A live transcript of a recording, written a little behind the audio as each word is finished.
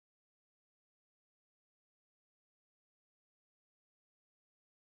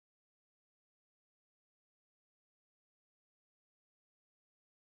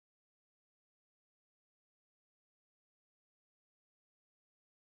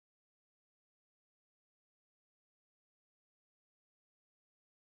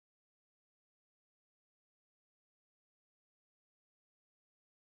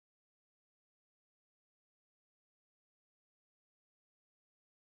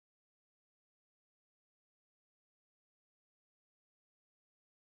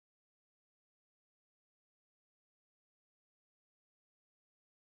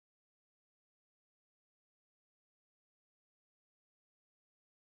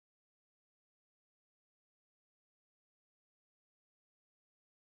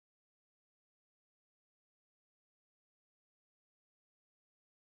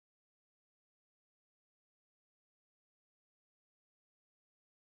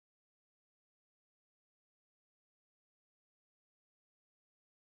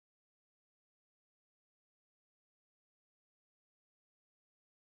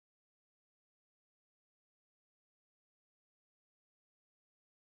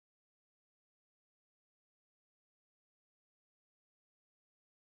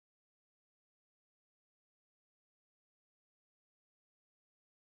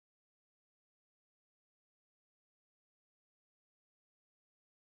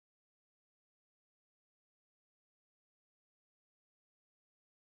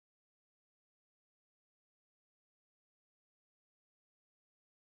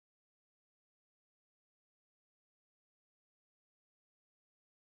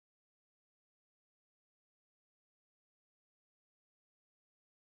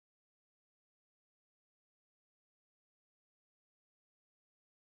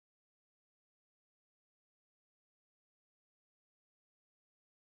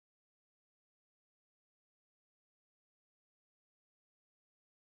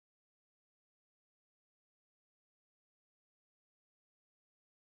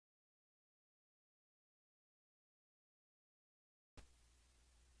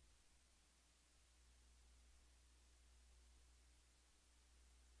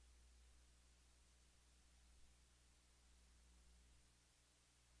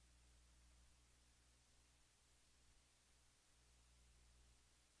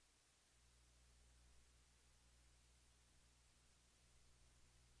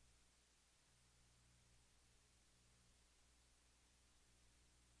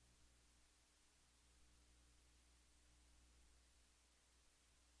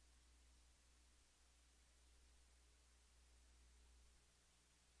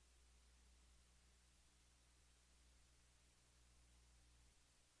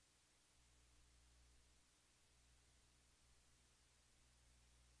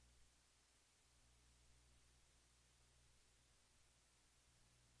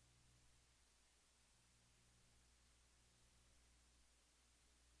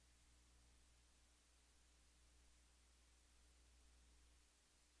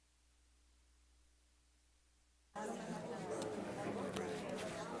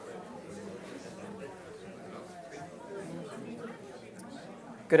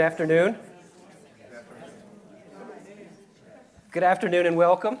Good afternoon. Good afternoon and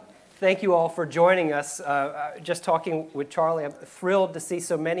welcome. Thank you all for joining us. Just talking with Charlie, I'm thrilled to see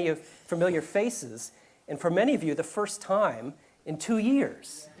so many of familiar faces, and for many of you, the first time in 2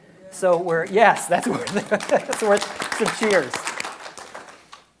 years. So yes, that's worth some cheers.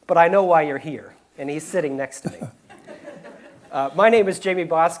 But I know why you're here, and he's sitting next to me. My name is Jamie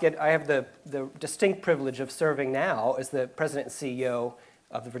Boskett. I have the distinct privilege of serving now as the president and CEO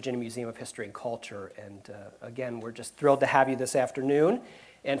of the Virginia Museum of History and Culture. And again, we're just thrilled to have you this afternoon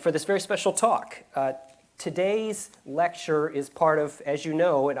and for this very special talk. Today's lecture is part of, as you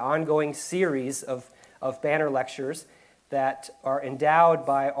know, an ongoing series of banner lectures that are endowed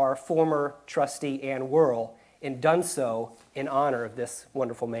by our former trustee, Ann Worrell, and done so in honor of this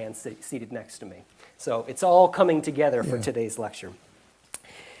wonderful man seated next to me. So it's all coming together for today's lecture.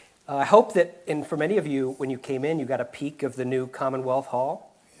 I hope that, and for many of you, when you came in, you got a peek of the new Commonwealth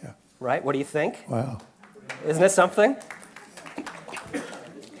Hall. Yeah. Right? What do you think? Wow. Isn't it something?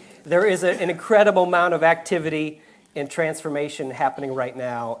 There is an incredible amount of activity and transformation happening right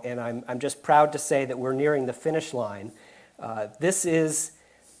now, and I'm just proud to say that we're nearing the finish line. This has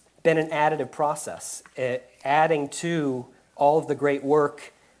been an additive process, adding to all of the great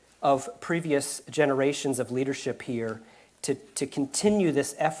work of previous generations of leadership here to continue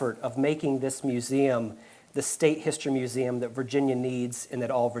this effort of making this museum the state history museum that Virginia needs and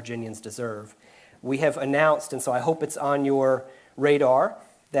that all Virginians deserve. We have announced, and so I hope it's on your radar,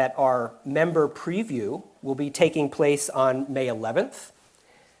 that our member preview will be taking place on May 11th.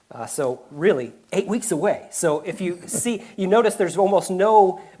 So really, 8 weeks away. So if you see, you notice there's almost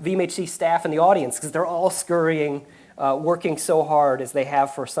no VMHC staff in the audience because they're all scurrying, working so hard as they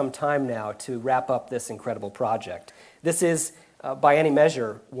have for some time now to wrap up this incredible project. This is, by any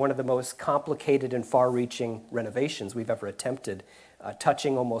measure, one of the most complicated and far-reaching renovations we've ever attempted,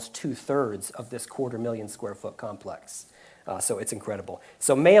 touching almost 2/3 of this 250,000 square foot complex. So it's incredible.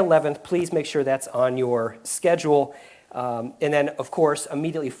 So May 11th, please make sure that's on your schedule. And then, of course,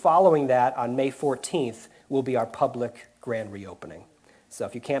 immediately following that, on May 14th, will be our public grand reopening. So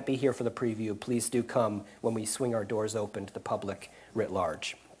if you can't be here for the preview, please do come when we swing our doors open to the public writ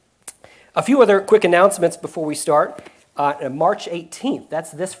large. A few other quick announcements before we start. March 18th,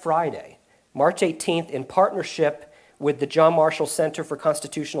 that's this Friday, March 18th, in partnership with the John Marshall Center for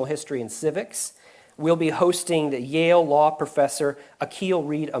Constitutional History and Civics, we'll be hosting the Yale law professor Akhil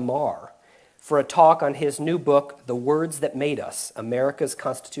Reed Amar for a talk on his new book, The Words That Made Us, America's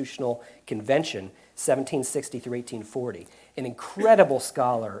Constitutional Convention, 1760 through 1840. An incredible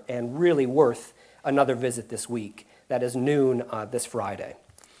scholar and really worth another visit this week. That is noon this Friday.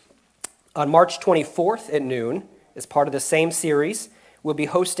 On March 24th at noon, as part of the same series, we'll be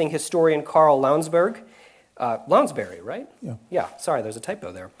hosting historian Carl Lounsberry, right? Yeah. Yeah, sorry, there's a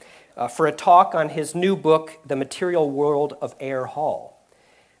typo there. For a talk on his new book, The Material World of Ayr Hall.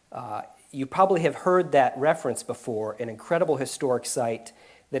 You probably have heard that reference before, an incredible historic site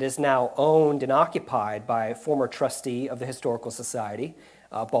that is now owned and occupied by a former trustee of the Historical Society,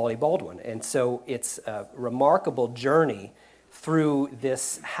 Baldy Baldwin. And so it's a remarkable journey through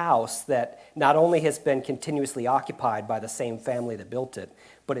this house that not only has been continuously occupied by the same family that built it,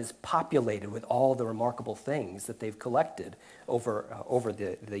 but is populated with all the remarkable things that they've collected over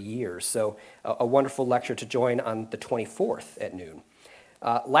the years. So a wonderful lecture to join on the 24th at noon.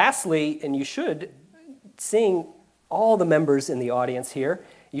 Lastly, and you should, seeing all the members in the audience here,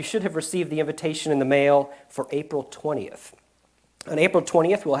 you should have received the invitation in the mail for April 20th. On April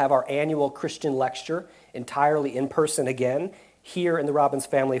 20th, we'll have our annual Christian lecture, entirely in person again, here in the Robbins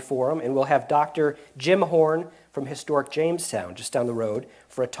Family Forum, and we'll have Dr. Jim Horn from Historic Jamestown, just down the road,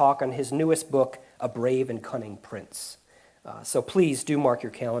 for a talk on his newest book, A Brave and Cunning Prince. So please do mark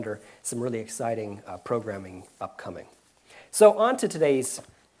your calendar, some really exciting programming upcoming. So on to today's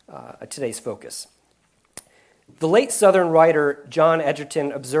focus. The late Southern writer John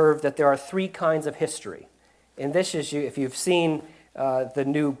Egerton observed that there are three kinds of history. And this is, if you've seen the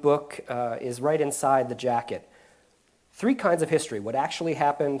new book, is right inside the jacket. Three kinds of history: what actually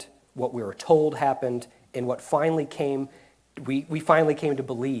happened, what we were told happened, and what finally we finally came to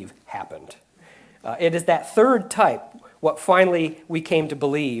believe happened. It is that third type, what finally we came to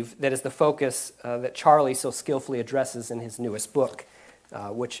believe, that is the focus that Charlie so skillfully addresses in his newest book,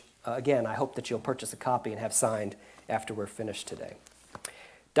 which, again, I hope that you'll purchase a copy and have signed after we're finished today.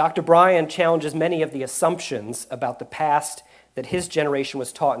 Dr. Bryan challenges many of the assumptions about the past that his generation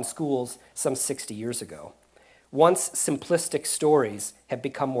was taught in schools some 60 years ago. Once simplistic stories have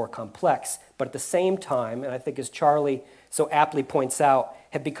become more complex, but at the same time, and I think as Charlie so aptly points out,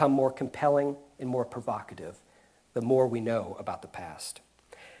 have become more compelling and more provocative the more we know about the past.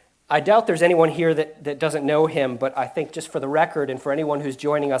 I doubt there's anyone here that doesn't know him, but I think just for the record and for anyone who's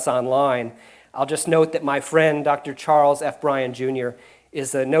joining us online, I'll just note that my friend, Dr. Charles F. Bryan Jr.,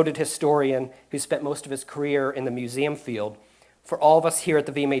 is a noted historian who spent most of his career in the museum field. For all of us here at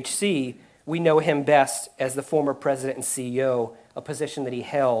the VMHC, we know him best as the former president and CEO, a position that he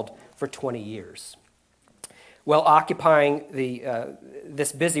held for 20 years. While occupying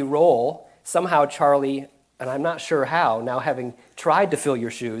this busy role, somehow Charlie, and I'm not sure how, now having tried to fill your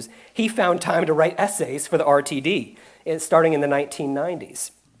shoes, he found time to write essays for the RTD, starting in the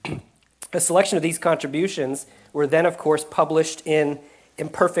 1990s. A selection of these contributions were then, of course, published in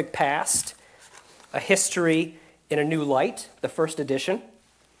Imperfect Past, A History in a New Light, the first edition.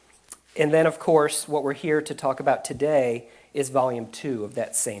 And then, of course, what we're here to talk about today is Volume 2 of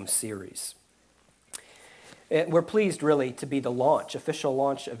that same series. And we're pleased, really, to be the official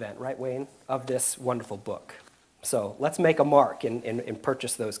launch event, right, Wayne, of this wonderful book. So let's make a mark and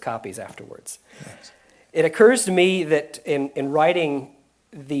purchase those copies afterwards. Yes. It occurs to me that in writing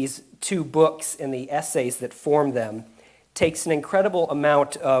these two books and the essays that form them takes an incredible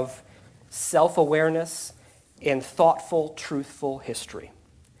amount of self-awareness and thoughtful, truthful history.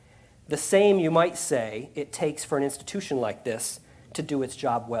 The same, you might say, it takes for an institution like this to do its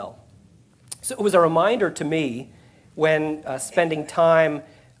job well. So it was a reminder to me when spending time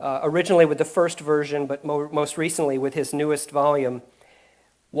originally with the first version, but most recently with his newest volume,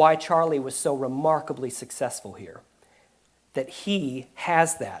 why Charlie was so remarkably successful here. That he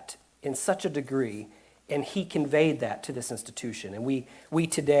has that in such a degree, and he conveyed that to this institution. And we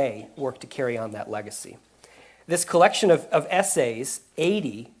today work to carry on that legacy. This collection of essays,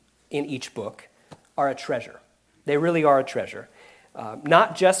 80 in each book, are a treasure. They really are a treasure.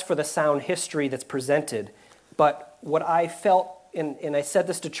 Not just for the sound history that's presented, but what I felt, and I said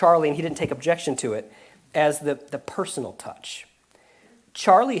this to Charlie, and he didn't take objection to it, as the personal touch.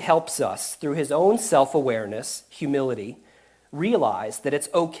 Charlie helps us, through his own self-awareness, humility, realize that it's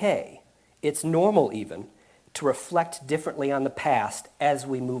okay, it's normal even, to reflect differently on the past as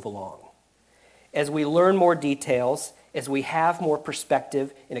we move along. As we learn more details, as we have more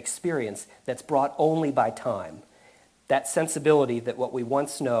perspective and experience that's brought only by time, that sensibility that what we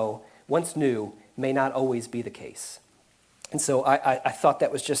once knew may not always be the case. And so I thought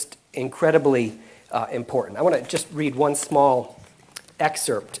that was just incredibly important. I want to just read one small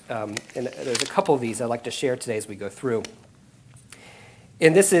excerpt, and there's a couple of these I'd like to share today as we go through.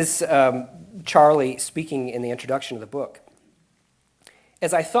 And this is Charlie speaking in the introduction of the book.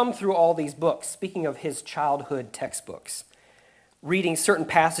 As I thumbed through all these books, speaking of his childhood textbooks, reading certain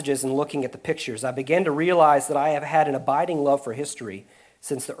passages and looking at the pictures, I began to realize that I have had an abiding love for history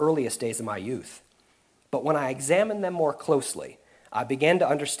since the earliest days of my youth. But when I examined them more closely, I began to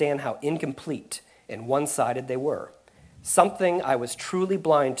understand how incomplete and one-sided they were, something I was truly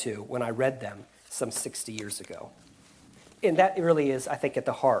blind to when I read them some 60 years ago. And that really is, I think, at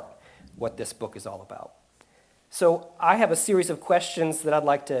the heart what this book is all about. So I have a series of questions that I'd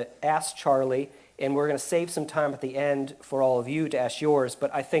like to ask Charlie, and we're going to save some time at the end for all of you to ask yours.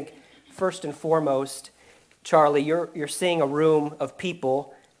 But I think first and foremost, Charlie, you're seeing a room of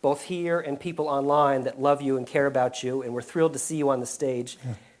people, both here and people online, that love you and care about you, and we're thrilled to see you on the stage.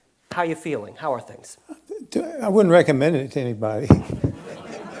 Yeah. How are you feeling? How are things? I wouldn't recommend it to anybody.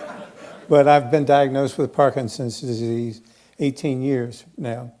 But I've been diagnosed with Parkinson's disease 18 years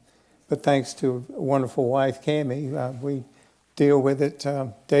now. But thanks to a wonderful wife, Cammie, we deal with it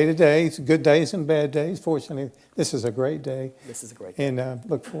day to day. It's good days and bad days. Fortunately, this is a great day. This is a great day. And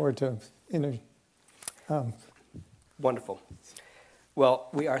look forward to Wonderful. Well,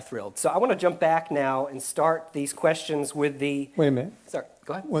 we are thrilled. So I want to jump back now and start these questions with the... Wait a minute. Sorry,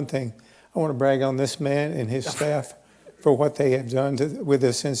 go ahead. One thing. I want to brag on this man and his staff for what they have done with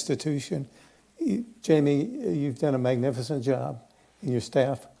this institution. Jamie, you've done a magnificent job, and your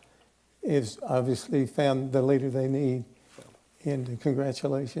staff has obviously found the leader they need. And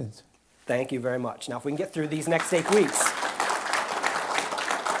congratulations. Thank you very much. Now, if we can get through these next 8 weeks.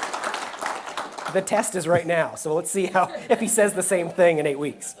 The test is right now, so let's see if he says the same thing in 8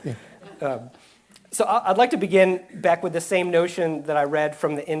 weeks. Yeah. So I'd like to begin back with the same notion that I read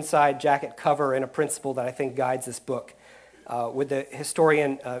from the inside jacket cover and a principle that I think guides this book with the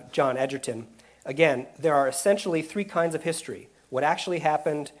historian John Edgerton. Again, there are essentially three kinds of history: what actually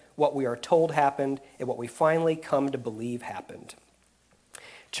happened, what we are told happened, and what we finally come to believe happened.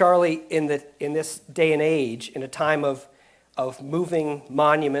 Charlie, in this day and age, in a time of moving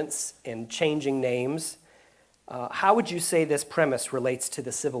monuments and changing names, how would you say this premise relates to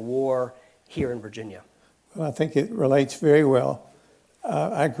the Civil War here in Virginia? Well, I think it relates very well.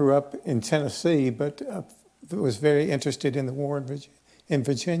 I grew up in Tennessee, but was very interested in the war in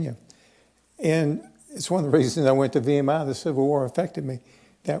Virginia. And it's one of the reasons I went to VMI. The Civil War affected me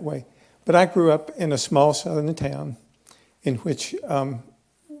that way. But I grew up in a small southern town in which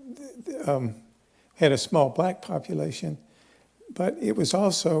had a small black population, but it was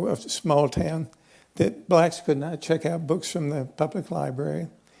also a small town that blacks could not check out books from the public library.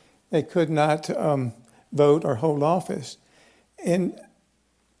 They could not vote or hold office. And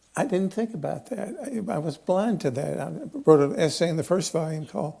I didn't think about that. I was blind to that. I wrote an essay in the first volume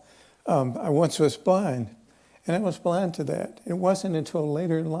called I Once Was Blind, and I was blind to that. It wasn't until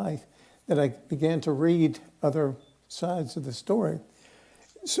later in life that I began to read other sides of the story.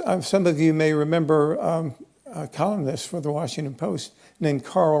 So, some of you may remember a columnist for the Washington Post named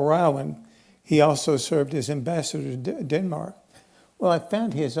Carl Rowan. He also served as ambassador to Denmark. Well, I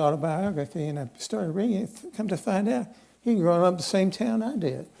found his autobiography and I started reading it. Come to find out, he'd grown up in the same town I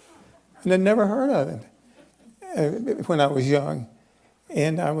did. And I'd never heard of him when I was young.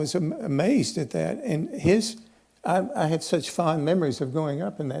 And I was amazed at that. And I have such fond memories of growing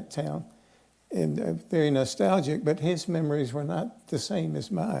up in that town and very nostalgic, but his memories were not the same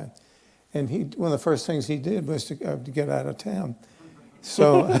as mine. And one of the first things he did was to get out of town.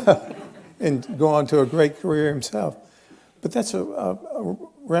 So, and go on to a great career himself. But that's a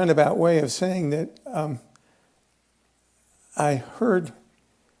roundabout way of saying that I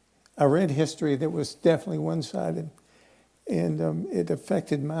read history that was definitely one-sided, and it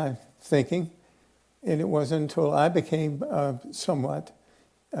affected my thinking. And it wasn't until I became somewhat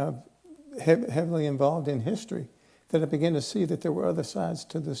heavily involved in history that I began to see that there were other sides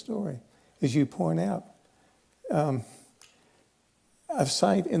to the story, as you point out. I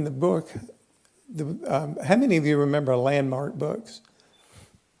cite in the book, how many of you remember Landmark books?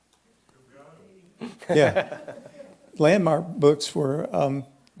 Yeah. Landmark books were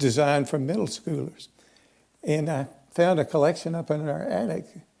designed for middle schoolers. And I found a collection up in our attic,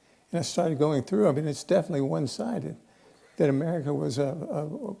 and I started going through them, and it's definitely one-sided, that America was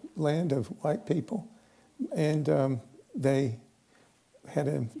a land of white people, and they had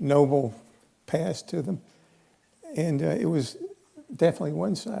a noble past to them, and it was definitely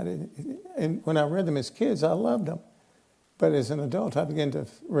one-sided. And when I read them as kids, I loved them. But as an adult, I began to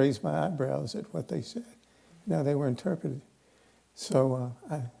raise my eyebrows at what they said, how they were interpreted. So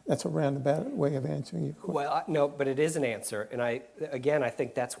that's a roundabout way of answering your question. Well, no, but it is an answer. And I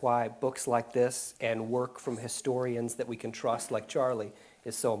think that's why books like this and work from historians that we can trust, like Charlie,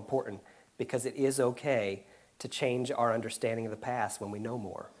 is so important, because it is okay to change our understanding of the past when we know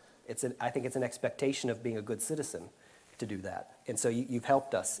more. I think it's an expectation of being a good citizen to do that. And so you've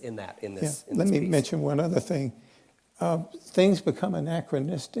helped us in that, in this Let me piece. mention one other thing. Things become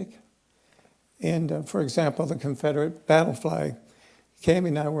anachronistic. And for example, the Confederate battle flag. Cammie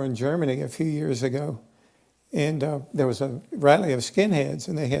and I were in Germany a few years ago, and there was a rally of skinheads,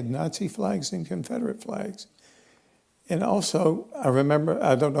 and they had Nazi flags and Confederate flags. And also, I remember,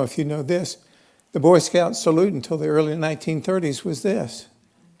 I don't know if you know this, the Boy Scout salute until the early 1930s was this.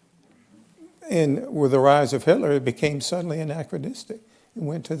 And with the rise of Hitler, it became suddenly anachronistic and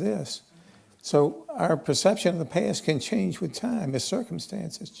went to this. So our perception of the past can change with time as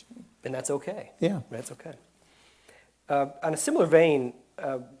circumstances change. And that's okay. Yeah. That's okay. On a similar vein,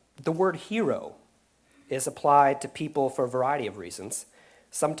 the word hero is applied to people for a variety of reasons,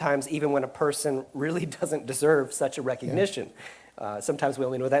 sometimes even when a person really doesn't deserve such a recognition. Yeah. Sometimes we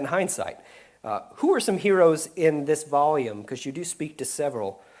only know that in hindsight. Who are some heroes in this volume? Because you do speak to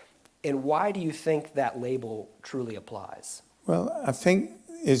several. And why do you think that label truly applies? Well, I think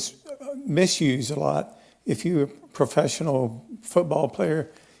it's misused a lot. If you're a professional football player,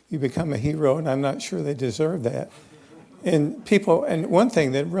 you become a hero, and I'm not sure they deserve that. And one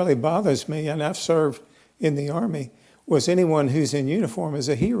thing that really bothers me, and I've served in the Army, was anyone who's in uniform is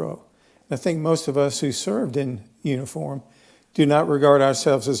a hero. And I think most of us who served in uniform do not regard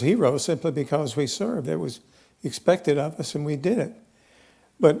ourselves as heroes simply because we served. It was expected of us, and we did it.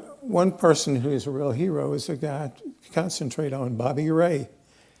 But one person who is a real hero is a guy I concentrate on, Bobby Ray.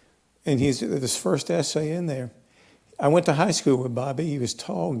 And he's this first essay in there. I went to high school with Bobby. He was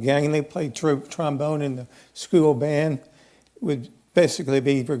tall, gangly, played trombone in the school band, would basically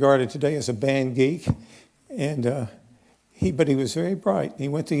be regarded today as a band geek. And but he was very bright. He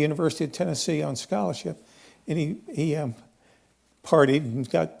went to the University of Tennessee on scholarship, and he partied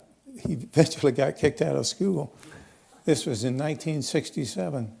and he eventually got kicked out of school. This was in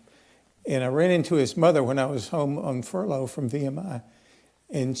 1967. And I ran into his mother when I was home on furlough from VMI.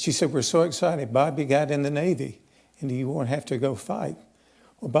 And she said, "We're so excited. Bobby got in the Navy, and he won't have to go fight."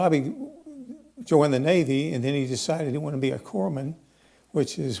 Well, Bobby joined the Navy, and then he decided he wanted to be a corpsman,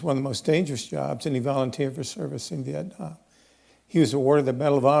 which is one of the most dangerous jobs, and he volunteered for service in Vietnam. He was awarded the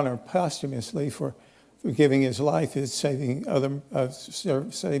Medal of Honor posthumously for giving his life as saving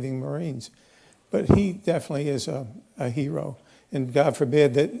Marines. But he definitely is a hero, and God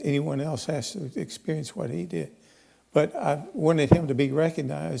forbid that anyone else has to experience what he did. But I wanted him to be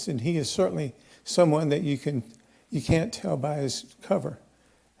recognized, and he is certainly someone that you can't tell by his cover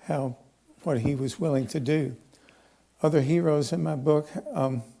what he was willing to do. Other heroes in my book,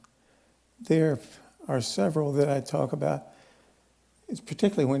 there are several that I talk about. It's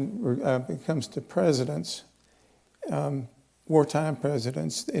particularly when it comes to presidents, wartime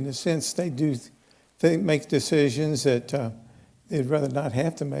presidents. In a sense, they make decisions that they'd rather not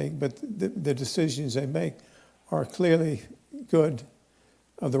have to make, but the decisions they make are clearly good,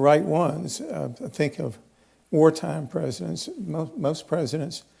 the right ones. I think of wartime presidents. Most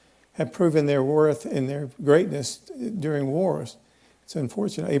presidents have proven their worth and their greatness during wars. It's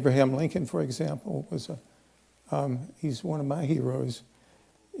unfortunate. Abraham Lincoln, for example, he's one of my heroes.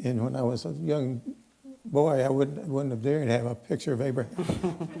 And when I was a young boy, I wouldn't have dared to have a picture of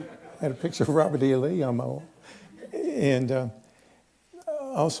Abraham. I had a picture of Robert E. Lee on my wall. And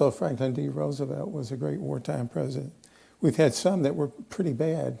also Franklin D. Roosevelt was a great wartime president. We've had some that were pretty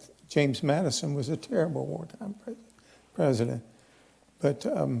bad. James Madison was a terrible wartime president. But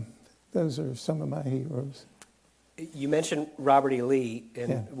those are some of my heroes. You mentioned Robert E. Lee, and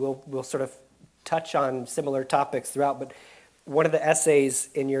Yeah. we'll sort of touch on similar topics throughout, but one of the essays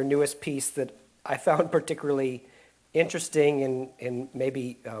in your newest piece that I found particularly interesting and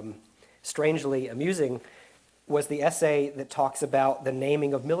maybe strangely amusing was the essay that talks about the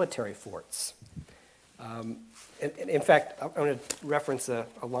naming of military forts. In fact, I'm going to reference a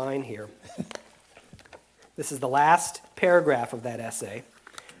line here. This is the last paragraph of that essay.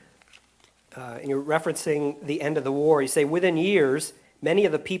 And you're referencing the end of the war. You say, within years, many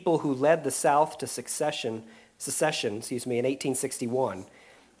of the people who led the South to secession, in 1861,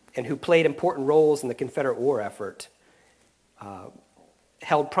 and who played important roles in the Confederate war effort,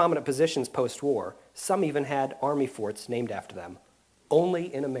 held prominent positions post-war. Some even had army forts named after them,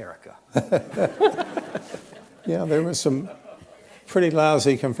 only in America. Yeah, there were some pretty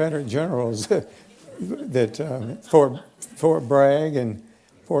lousy Confederate generals that Fort Bragg and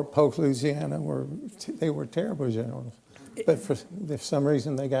Fort Polk, Louisiana, they were terrible generals. But for some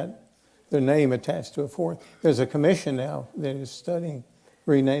reason, they got their name attached to a fort. There's a commission now that is studying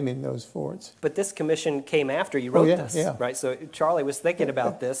renaming those forts. But this commission came after you wrote this, yeah. right? So Charlie was thinking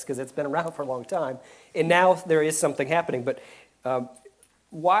about this because it's been around for a long time. And now there is something happening. But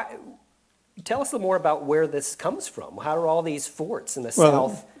why? Tell us a little more about where this comes from. How are all these forts in the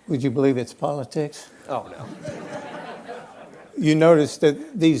South? Would you believe it's politics? Oh, no. You notice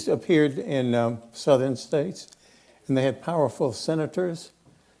that these appeared in southern states, and they had powerful senators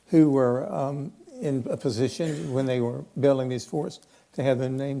who were in a position when they were building these forts to have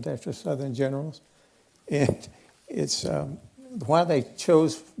them named after Southern generals. And it's why they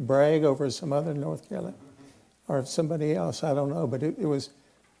chose Bragg over some other North Carolina or somebody else, I don't know. But it was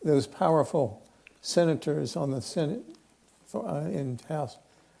those powerful senators on the Senate and House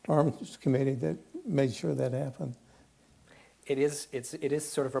Arms Committee that made sure that happened. It is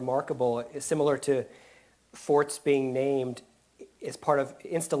sort of remarkable. It's similar to forts being named as part of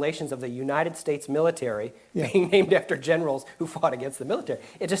installations of the United States military, being named after generals who fought against the military.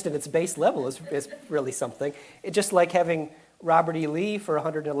 It just at its base level is really something. It's just like having Robert E. Lee for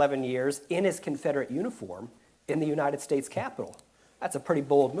 111 years in his Confederate uniform in the United States Capitol. That's a pretty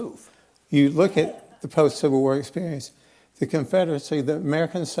bold move. You look at the post-Civil War experience, the Confederacy, the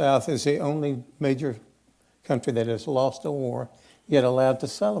American South is the only major country that has lost a war, yet allowed to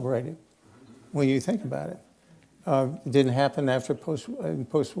celebrate it when you think about it. It didn't happen after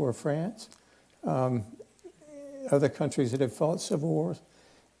post-war France. Other countries that have fought civil wars,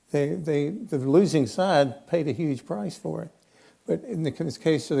 the losing side paid a huge price for it. But in the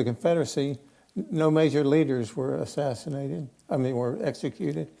case of the Confederacy, no major leaders were were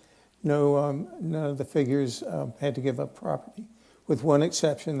executed. None of the figures had to give up property, with one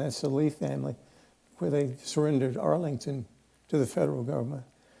exception, that's the Lee family, where they surrendered Arlington to the federal government.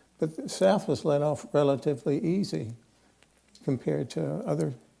 But the South was let off relatively easy compared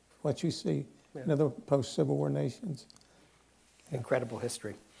to what you see in other post-Civil War nations. Incredible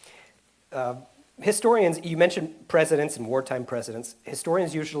history. Historians, you mentioned presidents and wartime presidents.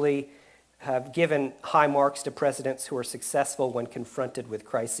 Historians usually have given high marks to presidents who are successful when confronted with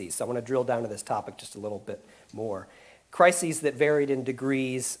crises. So I want to drill down to this topic just a little bit more. Crises that varied in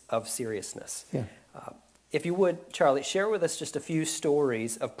degrees of seriousness. Yeah. If you would, Charlie, share with us just a few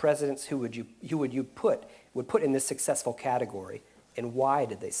stories of presidents who would you put in this successful category, and why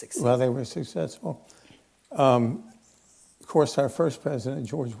did they succeed? Well, they were successful. Of course, our first president,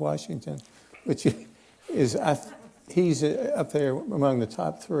 George Washington, which is, he's up there among the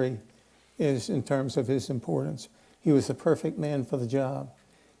top three is in terms of his importance. He was the perfect man for the job.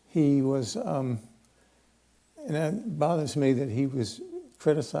 He was, and it bothers me that he was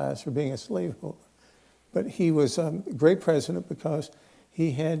criticized for being a slaveholder, but he was a great president because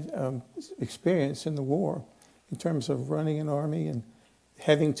he had experience in the war in terms of running an army and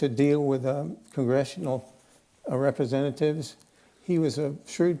having to deal with congressional representatives. He was a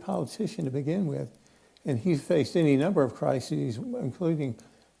shrewd politician to begin with, and he faced any number of crises, including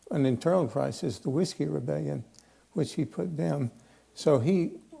an internal crisis, the Whiskey Rebellion, which he put down. So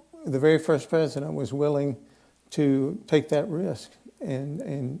he, the very first president, was willing to take that risk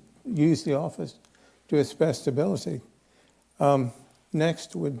and use the office to its best ability.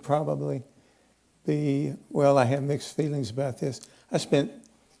 Next would probably be, well, I have mixed feelings about this. I spent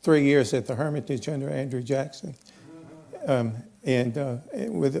 3 years at the Hermitage under Andrew Jackson and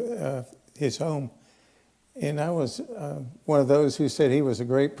with his home. And I was one of those who said he was a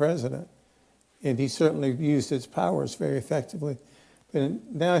great president, and he certainly used his powers very effectively.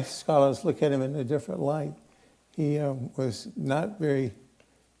 But now scholars look at him in a different light. He was not very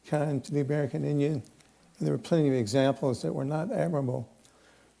kind to the American Indian, and there were plenty of examples that were not admirable.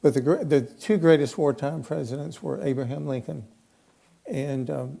 But the two greatest wartime presidents were Abraham Lincoln and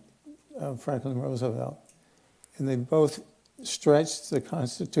Franklin Roosevelt. And they both stretched the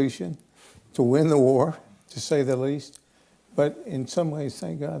Constitution to win the war, to say the least. But in some ways,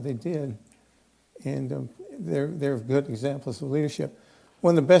 thank God they did. And they're good examples of leadership.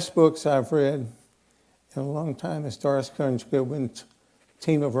 One of the best books I've read in a long time is Doris Kearns Goodwin's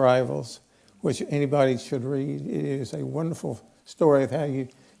Team of Rivals, which anybody should read. It is a wonderful story of how you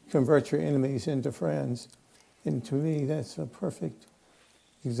convert your enemies into friends. And to me, that's a perfect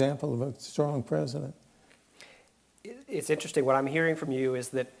example of a strong president. It's interesting. What I'm hearing from you is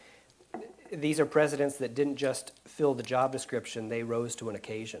that these are presidents that didn't just fill the job description, they rose to an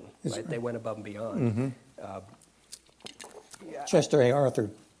occasion, right? They went above and beyond. Mm-hmm. Chester A. Arthur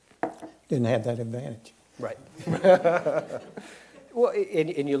didn't have that advantage. Right. Well,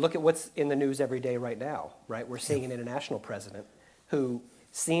 and you look at what's in the news every day right now, right? We're seeing an international president who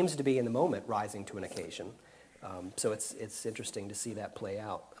seems to be in the moment rising to an occasion. So it's interesting to see that play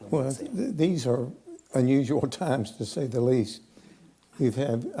out. Well, these are unusual times, to say the least. We've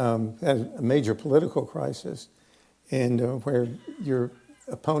had a major political crisis, and where your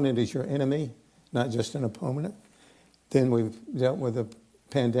opponent is your enemy, not just an opponent. Then we've dealt with a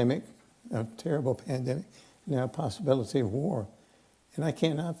pandemic, a terrible pandemic, now a possibility of war. And I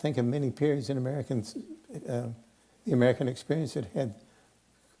cannot think of many periods in the American experience that had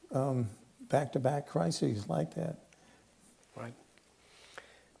back-to-back crises like that. Right.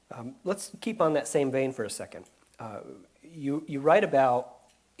 Let's keep on that same vein for a second. You write about,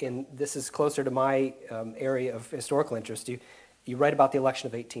 and this is closer to my area of historical interest, you write about the election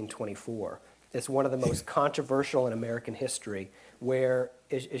of 1824. It's one of the most controversial in American history, where,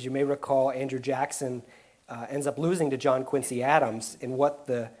 as you may recall, Andrew Jackson ends up losing to John Quincy Adams in what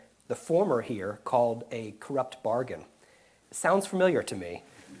the former here called a corrupt bargain. Sounds familiar to me.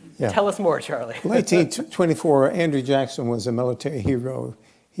 Yeah. Tell us more, Charlie. In 1824, Andrew Jackson was a military hero.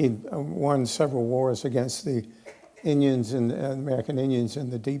 He'd won several wars against the Indians and American Indians in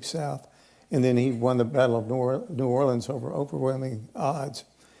the Deep South. And then he won the Battle of New Orleans over overwhelming odds.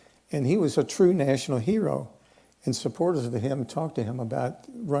 And he was a true national hero. And supporters of him talked to him about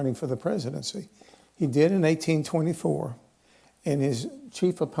running for the presidency. He did in 1824. And his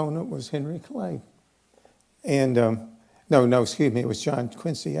chief opponent was Henry Clay. And, it was John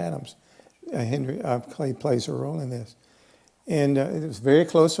Quincy Adams. Henry Clay plays a role in this. And it was a very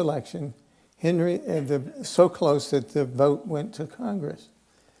close election. So close that the vote went to Congress.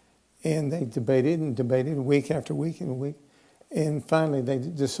 And they debated week after week and week. And finally, they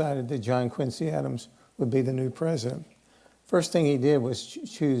decided that John Quincy Adams would be the new president. First thing he did was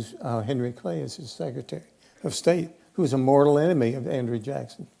choose Henry Clay as his Secretary of State, who was a mortal enemy of Andrew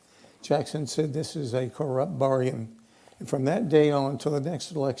Jackson. Jackson said this is a corrupt bargain. And from that day on until the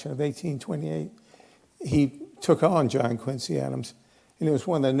next election of 1828, he took on John Quincy Adams. And it was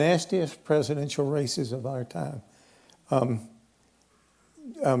one of the nastiest presidential races of our time.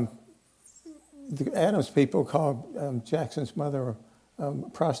 The Adams people called Jackson's mother a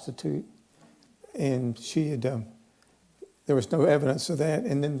prostitute, and she had, there was no evidence of that.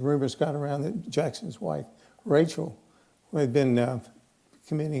 And then rumors got around that Jackson's wife, Rachel, had been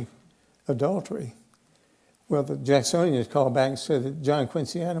committing adultery. Well, the Jacksonians called back and said that John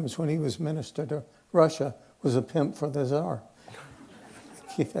Quincy Adams, when he was minister to Russia, was a pimp for the Tsar.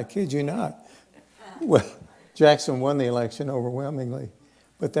 I kid you not. Well, Jackson won the election overwhelmingly.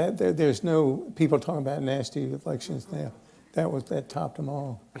 But there's no people talking about nasty elections now. That topped them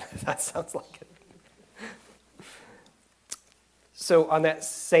all. That sounds like it. So on that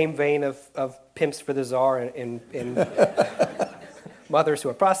same vein of pimps for the czar and mothers who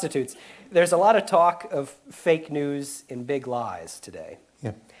are prostitutes, there's a lot of talk of fake news and big lies today.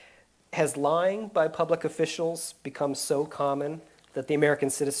 Yeah. Has lying by public officials become so common that the American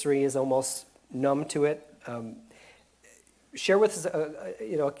citizenry is almost numb to it? Share with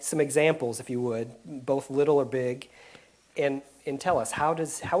us, some examples, if you would, both little or big, and tell us how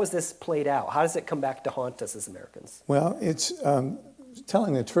is this played out? How does it come back to haunt us as Americans? Well, it's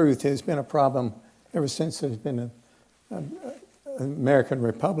telling the truth has been a problem ever since there's been an American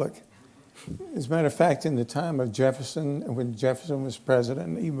Republic. As a matter of fact, in the time of Jefferson, when Jefferson was president,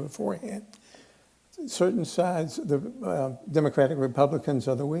 and even beforehand, certain sides, the Democratic Republicans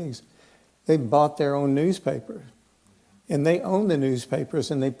or the Whigs, they bought their own newspapers. And they owned the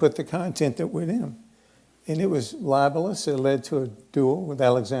newspapers, and they put the content that went in them. And it was libelous. It led to a duel with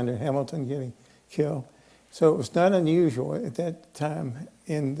Alexander Hamilton getting killed. So it was not unusual at that time,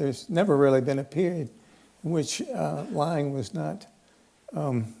 and there's never really been a period in which lying was not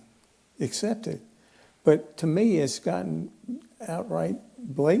accepted. But to me, it's gotten outright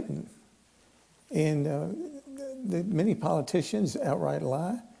blatant. And many politicians outright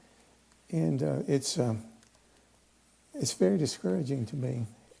lie, and it's very discouraging to me.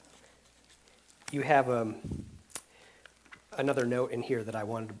 You have another note in here that I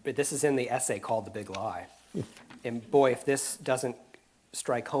wanted to, this is in the essay called The Big Lie. Yeah. And boy, if this doesn't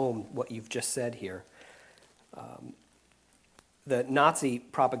strike home what you've just said here. The Nazi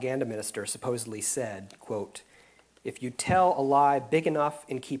propaganda minister supposedly said, quote, "If you tell a lie big enough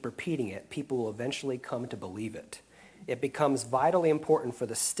and keep repeating it, people will eventually come to believe it. It becomes vitally important for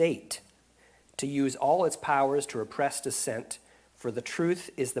the state to use all its powers to repress dissent, for the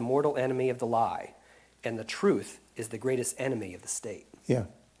truth is the mortal enemy of the lie, and the truth is the greatest enemy of the state." Yeah,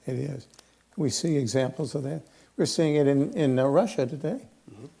 it is. We see examples of that. We're seeing it in Russia today.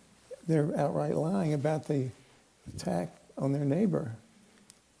 Mm-hmm. They're outright lying about the attack on their neighbor.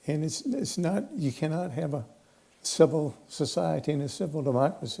 And it's not, you cannot have a civil society and a civil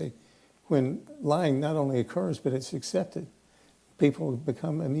democracy when lying not only occurs, but it's accepted. People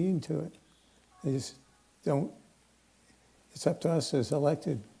become immune to it. They just don't. It's up to us as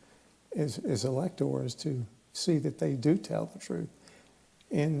electors to see that they do tell the truth.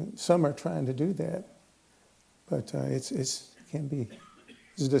 And some are trying to do that, but it can be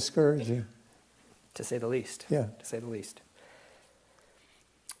discouraging. To say the least. Yeah. To say the least.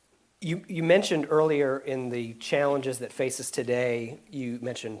 You mentioned earlier in the challenges that face us today, you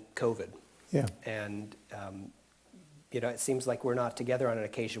mentioned COVID. Yeah. And, it seems like we're not together on an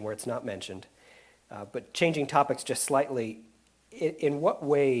occasion where it's not mentioned. But changing topics just slightly, in what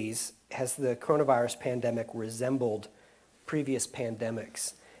ways has the coronavirus pandemic resembled previous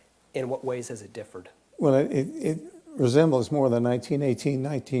pandemics? In what ways has it differed? Well, it resembles more the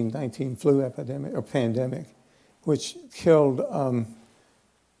 1918-1919 flu epidemic or pandemic, which killed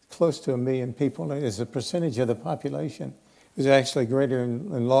close to 1 million people. As a percentage of the population, it was actually greater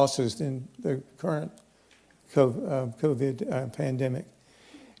in losses than the current COVID pandemic.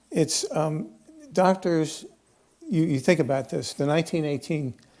 It's doctors. You think about this. The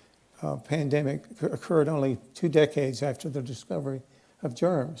 1918 pandemic occurred only 2 decades after the discovery of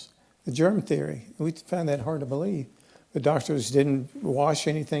germs, the germ theory. We found that hard to believe. The doctors didn't wash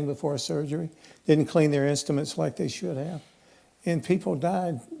anything before surgery, didn't clean their instruments like they should have. And people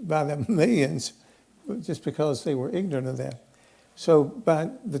died by the millions just because they were ignorant of that. So by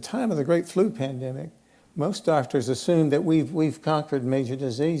the time of the Great Flu pandemic, most doctors assumed that we've conquered major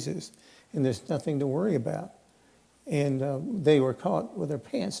diseases and there's nothing to worry about. And they were caught with their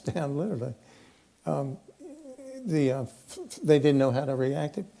pants down, literally. They didn't know how to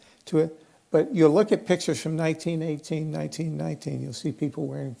react to it. But you'll look at pictures from 1918, 1919, you'll see people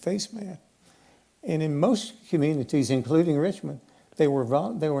wearing face masks. And in most communities, including Richmond, they were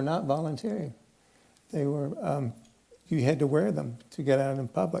not voluntary. They were, you had to wear them to get out in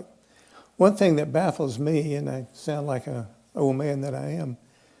public. One thing that baffles me, and I sound like an old man that I am,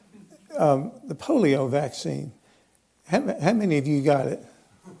 the polio vaccine. How many of you got it?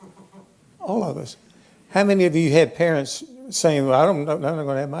 All of us. How many of you had parents saying, well, I'm not going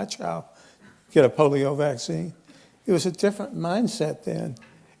to have my child get a polio vaccine? It was a different mindset then.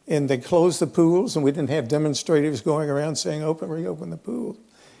 And they closed the pools, and we didn't have demonstrators going around saying, reopen the pool.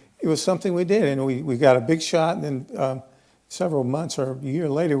 It was something we did, and we got a big shot, and then several months or a year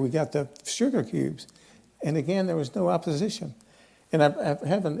later, we got the sugar cubes. And again, there was no opposition. And I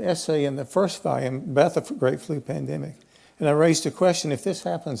have an essay in the first volume about the Great Flu Pandemic. And I raised a question, if this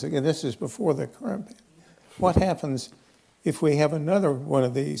happens again, this is before the current, what happens if we have another one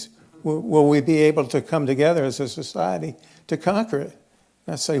of these? Will we be able to come together as a society to conquer it?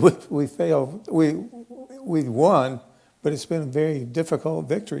 And I say we failed. We won, but it's been a very difficult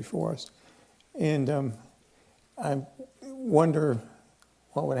victory for us. And I wonder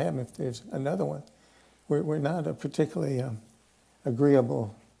what would happen if there's another one. We're not a particularly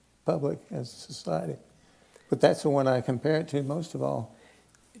agreeable public as a society. But that's the one I compare it to most of all.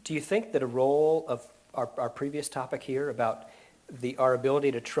 Do you think that a role of our previous topic here about our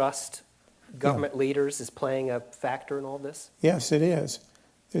ability to trust government leaders is playing a factor in all this? Yes, it is.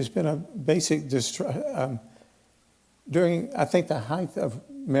 There's been a basic during, I think the height of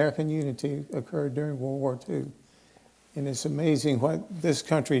American unity occurred during World War II. And it's amazing what this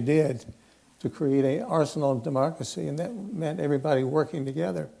country did to create an arsenal of democracy, and that meant everybody working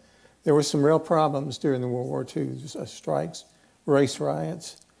together. There were some real problems during the World War II, strikes, race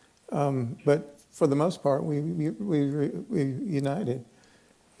riots, but for the most part, we united.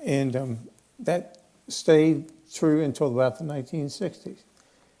 And that stayed true until about the 1960s.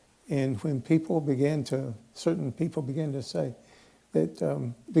 And when certain people began to say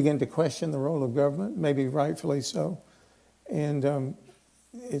that, began to question the role of government, maybe rightfully so. And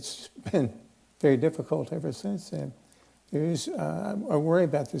it's been very difficult ever since then. I worry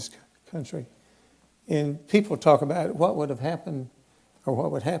about this country. And people talk about what would have happened, or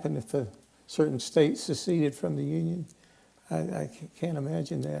what would happen if the certain states seceded from the Union. I can't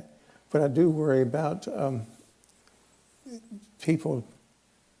imagine that. But I do worry about people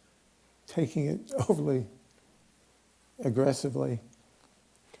taking it overly aggressively.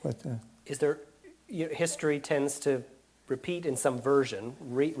 Is there, history tends to repeat in some version,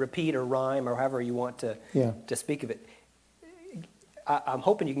 repeat or rhyme or however you want to speak of it. I'm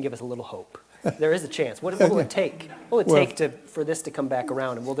hoping you can give us a little hope. There is a chance. What will it take? What will it take for this to come back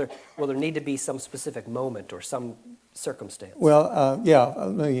around? And will there need to be some specific moment or some circumstance? Well,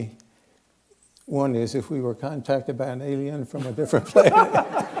 one is if we were contacted by an alien from a different planet.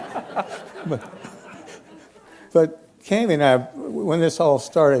 But Cami and I, when this all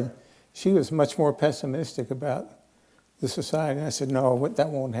started, she was much more pessimistic about the society. And I said, no, that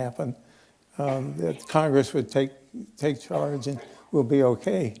won't happen. That Congress would take charge and we'll be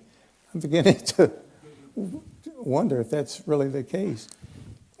okay. I'm beginning to wonder if that's really the case.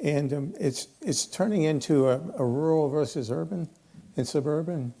 And it's turning into a rural versus urban and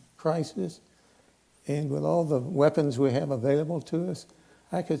suburban crisis. And with all the weapons we have available to us,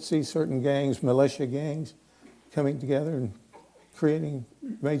 I could see certain gangs, militia gangs, coming together and creating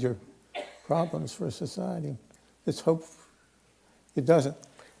major problems for society. Let's hope it doesn't.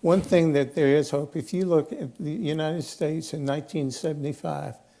 One thing that there is hope, if you look at the United States in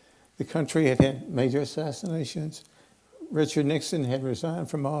 1975, the country had had major assassinations. Richard Nixon had resigned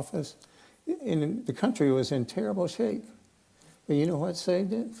from office, and the country was in terrible shape. But you know what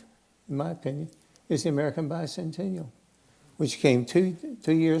saved it, in my opinion, is the American Bicentennial, which came two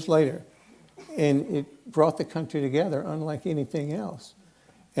years later. And it brought the country together unlike anything else.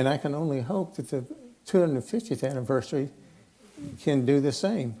 And I can only hope that the 250th anniversary can do the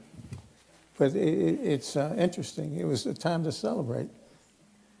same. But it's interesting. It was a time to celebrate.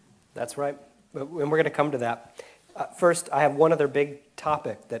 That's right. And we're going to come to that. First, I have one other big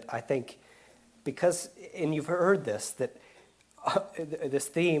topic that I think, and you've heard this, that this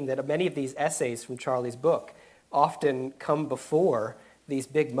theme that many of these essays from Charlie's book often come before these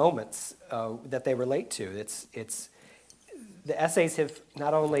big moments that they relate to. It's the essays have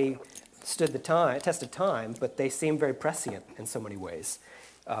not only stood the test of time, but they seem very prescient in so many ways.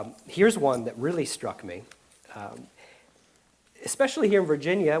 Here's one that really struck me. Especially here in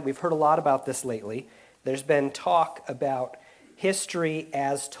Virginia, we've heard a lot about this lately. There's been talk about history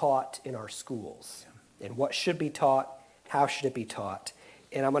as taught in our schools and what should be taught, how should it be taught.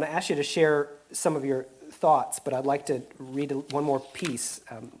 And I'm going to ask you to share some of your thoughts, but I'd like to read one more piece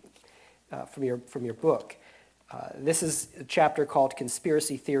from your book. This is a chapter called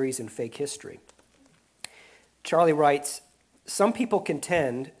Conspiracy Theories and Fake History. Charlie writes, "Some people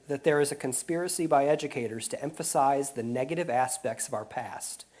contend that there is a conspiracy by educators to emphasize the negative aspects of our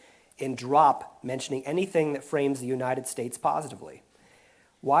past and drop mentioning anything that frames the United States positively.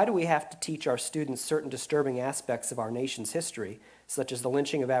 Why do we have to teach our students certain disturbing aspects of our nation's history, such as the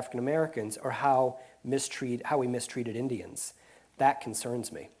lynching of African Americans or how we mistreated Indians? That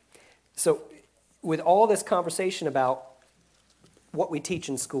concerns me." So with all this conversation about what we teach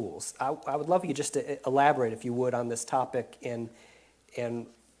in schools, I would love you just to elaborate, if you would, on this topic and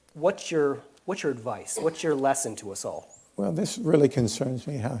what's your advice? What's your lesson to us all? Well, this really concerns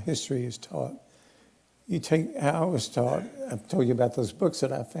me, how history is taught. You take how I was taught, I've told you about those books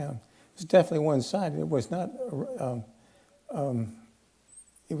that I found. It was definitely one-sided. It was not,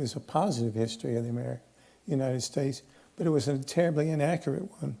 it was a positive history of the United States, but it was a terribly inaccurate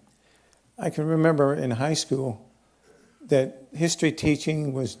one. I can remember in high school that history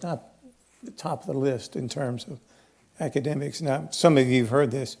teaching was not the top of the list in terms of academics. Now, some of you have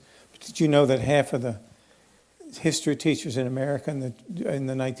heard this, but did you know that half of the history teachers in America in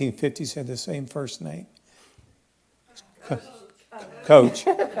the 1950s had the same first name? Coach.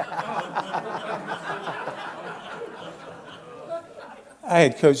 I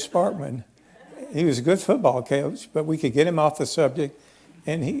had Coach Sparkman. He was a good football coach, but we could get him off the subject.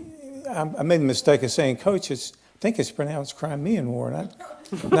 And I made the mistake of saying, Coach, I think it's pronounced Crimean War,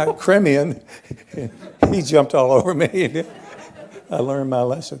 not Crimean. He jumped all over me. I learned my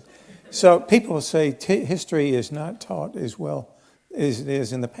lesson. So people say history is not taught as well as it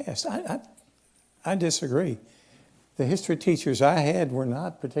is in the past. I disagree. The history teachers I had were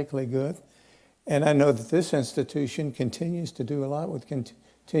not particularly good. And I know that this institution continues to do a lot with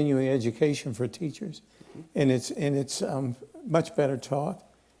continuing education for teachers. And it's much better taught.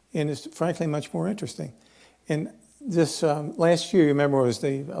 And it's frankly much more interesting. And this last year, you remember, was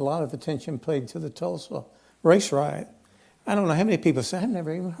a lot of attention paid to the Tulsa race riot. I don't know how many people say, I've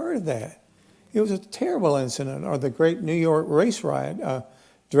never even heard of that. It was a terrible incident. Or the great New York race riot,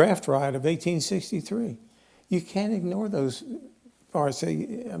 draft riot of 1863. You can't ignore those parts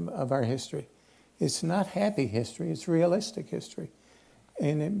of our history. It's not happy history, it's realistic history.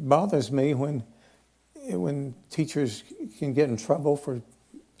 And it bothers me when teachers can get in trouble for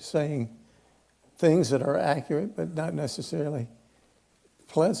saying things that are accurate but not necessarily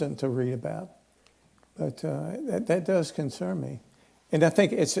pleasant to read about. But that does concern me. And I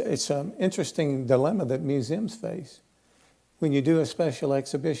think it's an interesting dilemma that museums face. When you do a special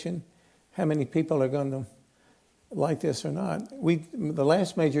exhibition, how many people are going to like this or not? The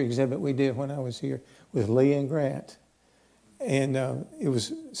last major exhibit we did when I was here was Lee and Grant. And it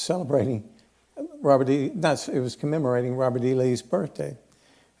was celebrating it was commemorating Robert E. Lee's birthday.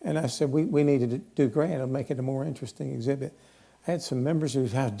 And I said, we need to do Grant. It'll make it a more interesting exhibit. I had some members who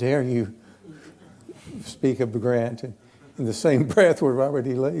said, how dare you speak of Grant in the same breath with Robert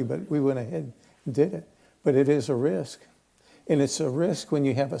E. Lee, but we went ahead and did it. But it is a risk. And it's a risk when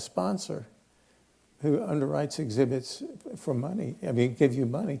you have a sponsor who underwrites exhibits for money. I mean, give you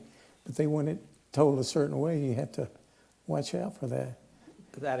money, but they want it told a certain way. You have to watch out for that.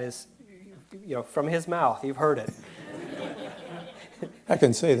 That is, from his mouth, you've heard it. I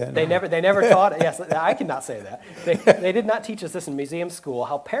can say that. They never taught, yes, I cannot say that. They did not teach us this in museum school,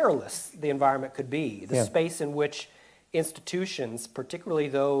 how perilous the environment could be, the space in which institutions, particularly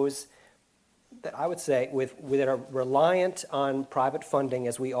those that I would say that are reliant on private funding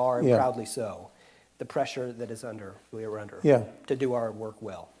as we are, and proudly so, the pressure that we are under to do our work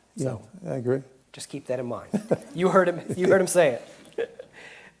well. So I agree. Just keep that in mind. You heard him say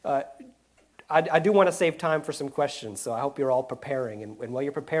it. I do want to save time for some questions, so I hope you're all preparing. And while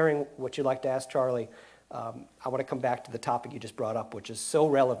you're preparing what you'd like to ask Charlie, I want to come back to the topic you just brought up, which is so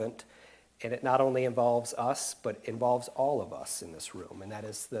relevant, and it not only involves us, but involves all of us in this room, and that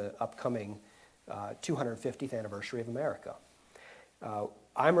is the upcoming 250th anniversary of America.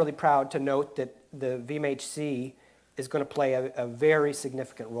 I'm really proud to note that the VMHC is going to play a very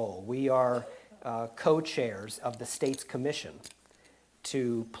significant role. We are co-chairs of the state's commission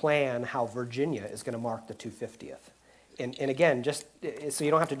to plan how Virginia is going to mark the 250th. And again, just so you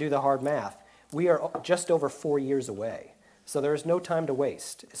don't have to do the hard math, we are just over 4 years away. So there is no time to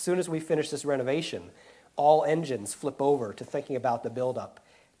waste. As soon as we finish this renovation, all engines flip over to thinking about the buildup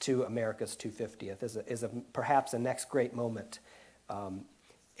to America's 250th as perhaps a next great moment. And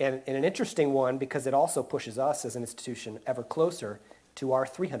an interesting one, because it also pushes us as an institution ever closer to our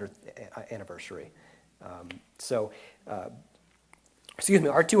 300th anniversary. Our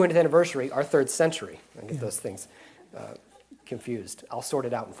 200th anniversary, our third century. I get those things confused. I'll sort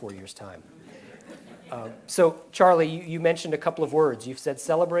it out in 4 years' time. So, Charlie, you mentioned a couple of words. You've said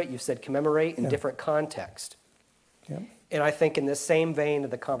celebrate, you've said commemorate in different context. Yep. And I think in the same vein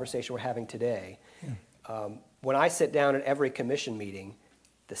of the conversation we're having today, when I sit down at every commission meeting,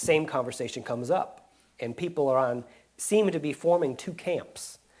 the same conversation comes up. And people seem to be forming two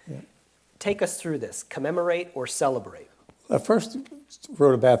camps. Yep. Take us through this, commemorate or celebrate. I first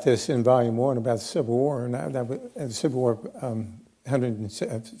wrote about this in Volume 1 about the Civil War, and the Civil War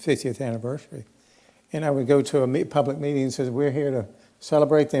 150th anniversary. And I would go to a public meeting and say, we're here to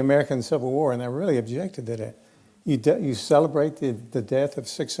celebrate the American Civil War, and I really objected to that. You celebrate the death of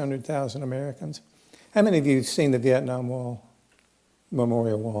 600,000 Americans. How many of you have seen the Vietnam Wall,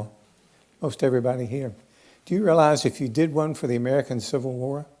 Memorial Wall? Most everybody here. Do you realize if you did one for the American Civil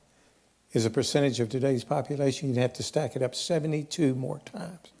War, as a percentage of today's population, you'd have to stack it up 72 more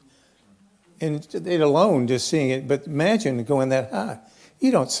times? And it alone, just seeing it, but imagine going that high.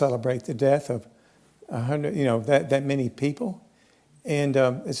 You don't celebrate the death of 100, that many people. And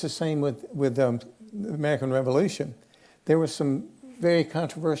it's the same with the American Revolution. There were some very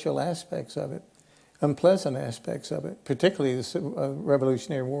controversial aspects of it, unpleasant aspects of it, particularly the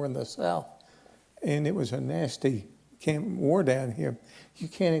Revolutionary War in the South. And it was a nasty war down here. You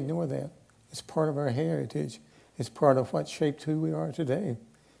can't ignore that. It's part of our heritage. It's part of what shaped who we are today.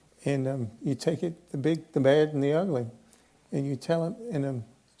 And you take it, the big, the bad, and the ugly, and you tell it in a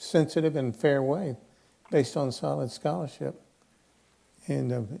sensitive and fair way based on solid scholarship.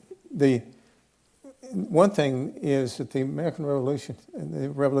 And the one thing is that the American Revolution and the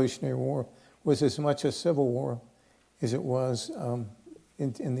Revolutionary War was as much a civil war as it was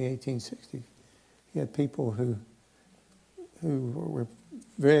in the 1860s. You had people who were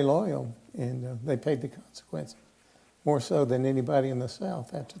very loyal, and they paid the consequences, more so than anybody in the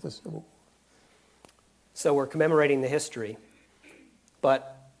South after the Civil War. So we're commemorating the history,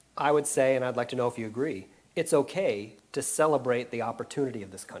 but I would say, and I'd like to know if you agree, it's okay to celebrate the opportunity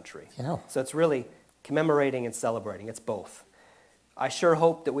of this country. Yeah. So it's really commemorating and celebrating. It's both. I sure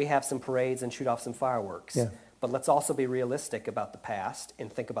hope that we have some parades and shoot off some fireworks. Yeah. But let's also be realistic about the past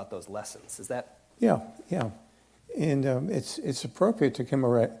and think about those lessons. Is that? Yeah. And it's appropriate to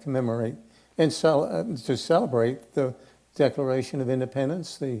commemorate and to celebrate the Declaration of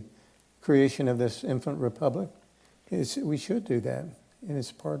Independence, the creation of this infant republic. We should do that, and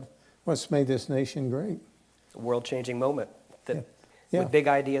it's part of what's made this nation great. A world-changing moment Yeah. with big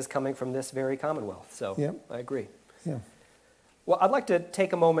ideas coming from this very Commonwealth. So Yeah. I agree. Yeah. Well, I'd like to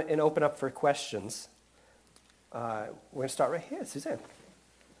take a moment and open up for questions. We're going to start right here. Suzanne.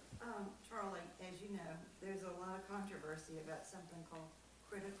 Charlie, as you know, there's a lot of controversy about something called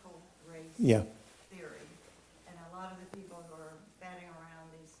critical race Yeah. theory. And a lot of the people who are batting around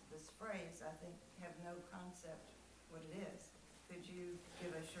this phrase, I think, have no concept what it is. Could you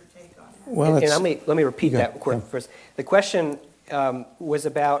give us your take on that? Well, And it's, let me repeat Yeah, that quick yeah. first. The question was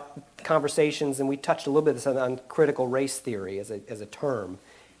about conversations, and we touched a little bit on critical race theory as a term,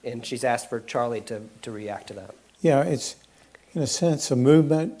 and she's asked for Charlie to react to that. yeah, it's in a sense a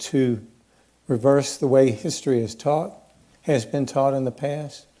movement to reverse the way history is taught, has been taught in the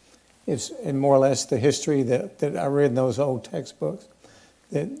past. It's in more or less the history that I read in those old textbooks,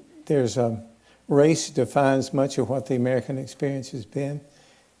 that there's race defines much of what the American experience has been.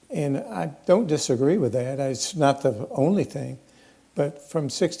 And I don't disagree with that. It's not the only thing. But from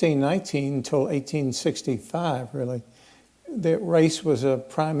 1619 until 1865, really, that race was a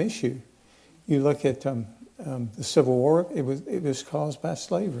prime issue. You look at the Civil War, it was caused by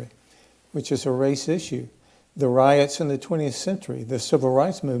slavery, which is a race issue. The riots in the 20th century, the Civil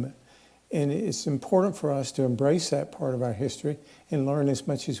Rights Movement. And it's important for us to embrace that part of our history and learn as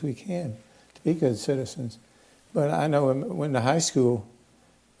much as we can to be good citizens. But I know when in high school,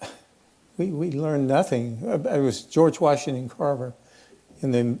 we learned nothing. It was George Washington Carver,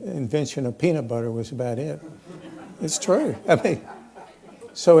 and the invention of peanut butter was about it. It's true. I mean,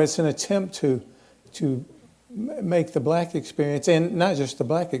 so it's an attempt to make the black experience, and not just the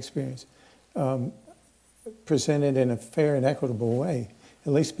black experience, presented in a fair and equitable way,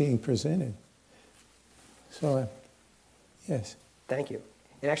 at least being presented. So, yes. Thank you.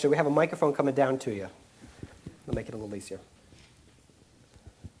 And actually, we have a microphone coming down to you. It'll make it a little easier.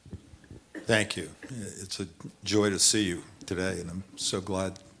 Thank you. It's a joy to see you today, and I'm so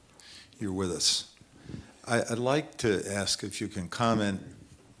glad you're with us. I'd like to ask if you can comment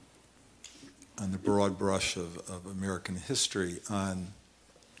on the broad brush of American history on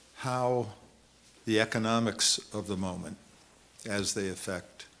how the economics of the moment, as they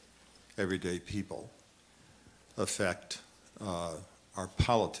affect everyday people, affect our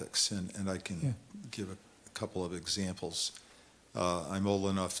politics. And I can give a couple of examples. I'm old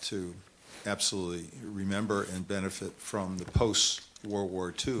enough to absolutely remember and benefit from the post-World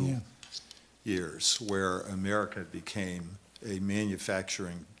War II years, where America became a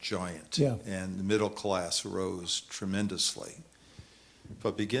manufacturing giant, and the middle class rose tremendously.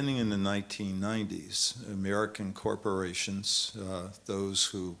 But beginning in the 1990s, American corporations, those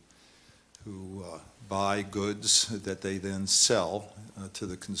who buy goods that they then sell to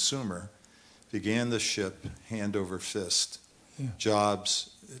the consumer, began to ship hand over fist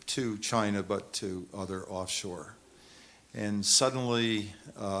jobs to China, but to other offshore. And suddenly,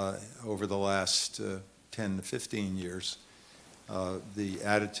 over the last 10 to 15 years, the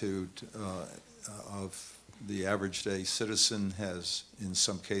attitude of the average day citizen has, in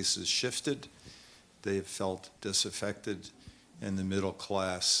some cases, shifted. They've felt disaffected, and the middle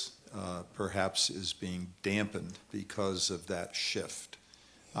class perhaps is being dampened because of that shift.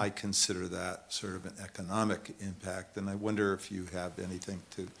 I consider that sort of an economic impact, and I wonder if you have anything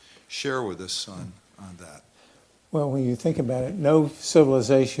to share with us on that. Well, when you think about it, no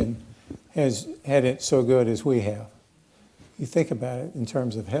civilization has had it so good as we have. You think about it in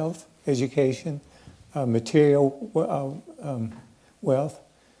terms of health, education, material wealth.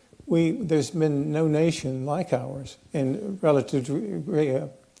 There's been no nation like ours in relative degree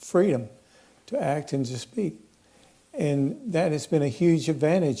of freedom to act and to speak. And that has been a huge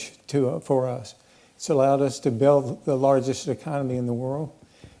advantage for us. It's allowed us to build the largest economy in the world.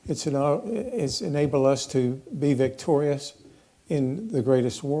 It's enabled us to be victorious in the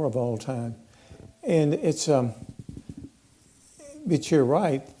greatest war of all time. And but you're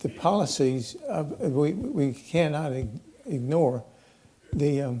right, the policies, we cannot ignore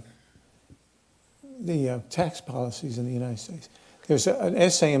the tax policies in the United States. There's an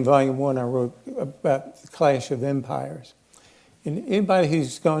essay in Volume 1 I wrote about the clash of empires. And anybody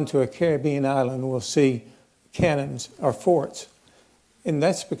who's gone to a Caribbean island will see cannons or forts. And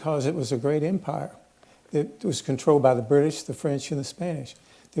that's because it was a great empire that was controlled by the British, the French, and the Spanish.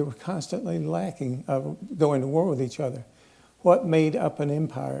 They were constantly lacking of going to war with each other. What made up an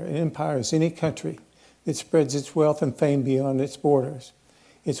empire? An empire is any country that spreads its wealth and fame beyond its borders.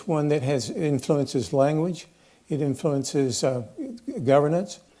 It's one that influences language, it influences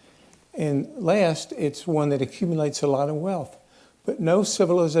governance, and last, it's one that accumulates a lot of wealth. But no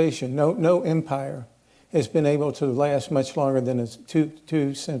civilization, no empire has been able to last much longer than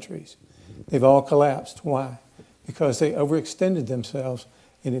two centuries. They've all collapsed. Why? Because they overextended themselves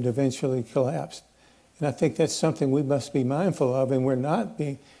and it eventually collapsed. And I think that's something we must be mindful of, and we're not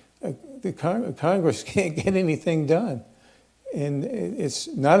being, Congress can't get anything done. And it's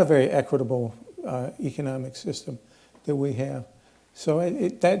not a very equitable economic system that we have. So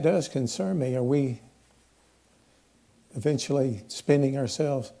that does concern me. Are we eventually spinning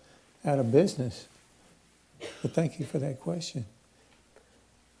ourselves out of business? But thank you for that question.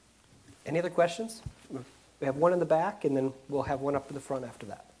 Any other questions? We have one in the back, and then we'll have one up in the front after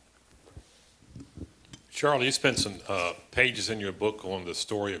that. Charlie, you spent some pages in your book on the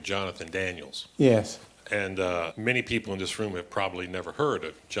story of Jonathan Daniels. Yes. And many people in this room have probably never heard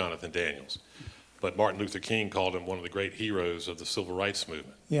of Jonathan Daniels. But Martin Luther King called him one of the great heroes of the civil rights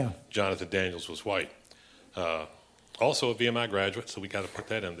movement. Yeah. Jonathan Daniels was white. Also a VMI graduate, so we got to put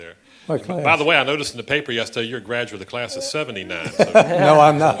that in there. What class? By the way, I noticed in the paper yesterday you're a graduate of the class of 79. So, No,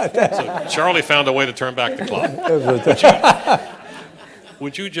 I'm not. so Charlie found a way to turn back the clock.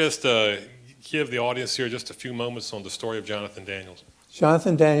 Would you just give the audience here just a few moments on the story of Jonathan Daniels?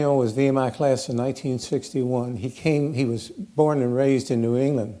 Jonathan Daniel was VMI class in 1961. He was born and raised in New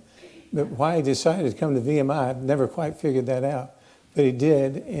England. But why he decided to come to VMI, I've never quite figured that out. But he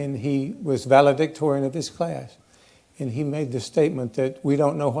did, and he was valedictorian of his class. And he made the statement that we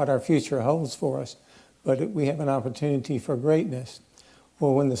don't know what our future holds for us, but we have an opportunity for greatness.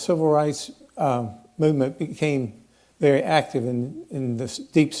 Well, when the civil rights movement became very active in the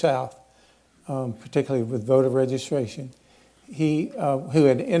Deep South, particularly with voter registration, he, who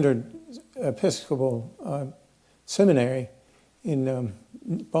had entered Episcopal seminary in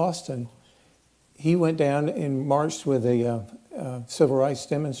Boston, he went down and marched with the civil rights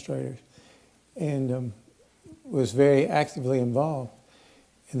demonstrators and was very actively involved.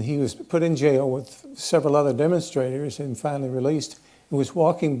 And he was put in jail with several other demonstrators and finally released. He was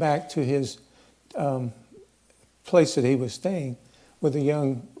walking back to his place that he was staying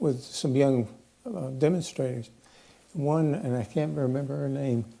with some young demonstrators. One, and I can't remember her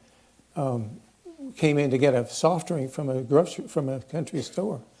name, came in to get a soft drink from a country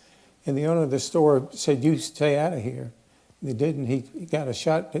store. And the owner of the store said, "You stay out of here." And they didn't. He got a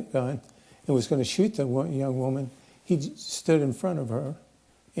shotgun and was going to shoot the young woman. He stood in front of her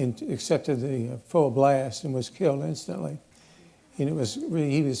and accepted the full blast and was killed instantly. And he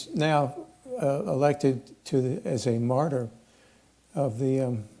was now elected as a martyr of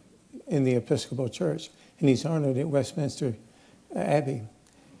in the Episcopal Church, and he's honored at Westminster Abbey.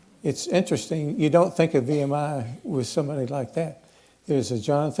 It's interesting. You don't think of VMI with somebody like that. There's a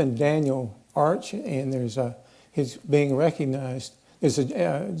Jonathan Daniel Arch, and there's his being recognized. There's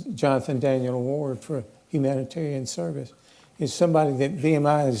a Jonathan Daniel Award for humanitarian service. It's somebody that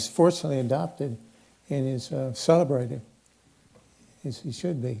VMI has fortunately adopted and is celebrated, as he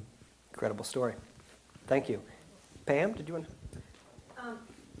should be. Incredible story. Thank you. Pam, did you want to?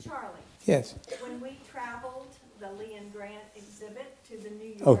 Charlie, Yes. when we traveled the Lee and Grant exhibit to the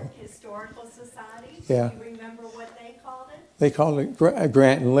New Oh. York Historical Society. Yeah. Do you remember what they called it? They called it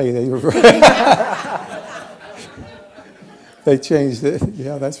Grant and Lee. They were they changed it.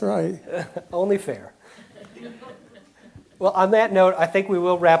 Yeah, that's right. Only fair. Well, on that note, I think we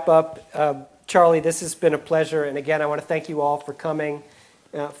will wrap up. Charlie, this has been a pleasure, and again, I want to thank you all for coming,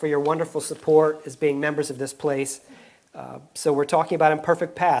 for your wonderful support as being members of this place. So we're talking about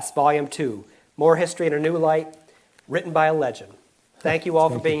Imperfect Past, Volume 2, More History in a New Light, written by a legend. Thank you all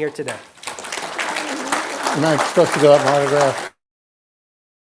for being here today. And I'm supposed to go up my autograph.